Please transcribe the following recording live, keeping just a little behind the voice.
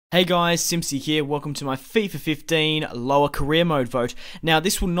Hey guys, Simpzy here. Welcome to my FIFA 15 lower career mode vote. Now,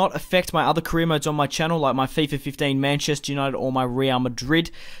 this will not affect my other career modes on my channel, like my FIFA 15 Manchester United or my Real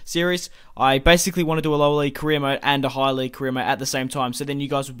Madrid series. I basically want to do a lower league career mode and a high league career mode at the same time, so then you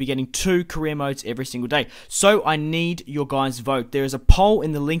guys will be getting 2 career modes every single day. So I need your guys' vote. There is a poll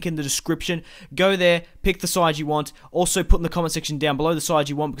in the link in the description. Go there, pick the side you want. Also put in the comment section down below the side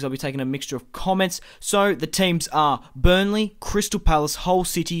you want, because I'll be taking a mixture of comments. So the teams are Burnley, Crystal Palace, Hull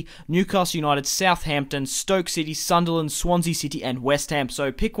City, Newcastle United, Southampton, Stoke City, Sunderland, Swansea City, and West Ham.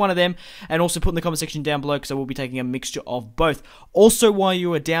 So pick one of them, and also put in the comment section down below, because I will be taking a mixture of both. Also, while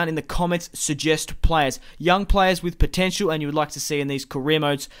you are down in the comments, suggest players, young players with potential, and you would like to see in these career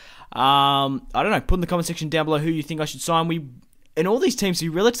modes. I don't know. Put in the comment section down below who you think I should sign. In all these teams, we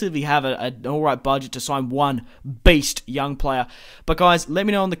relatively have an alright budget to sign one beast young player. But guys, let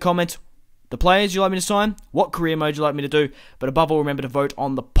me know in the comments the players you like me to sign, what career mode you like me to do, but above all, remember to vote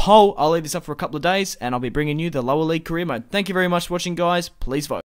on the poll. I'll leave this up for a couple of days, and I'll be bringing you the lower league career mode. Thank you very much for watching, guys. Please vote.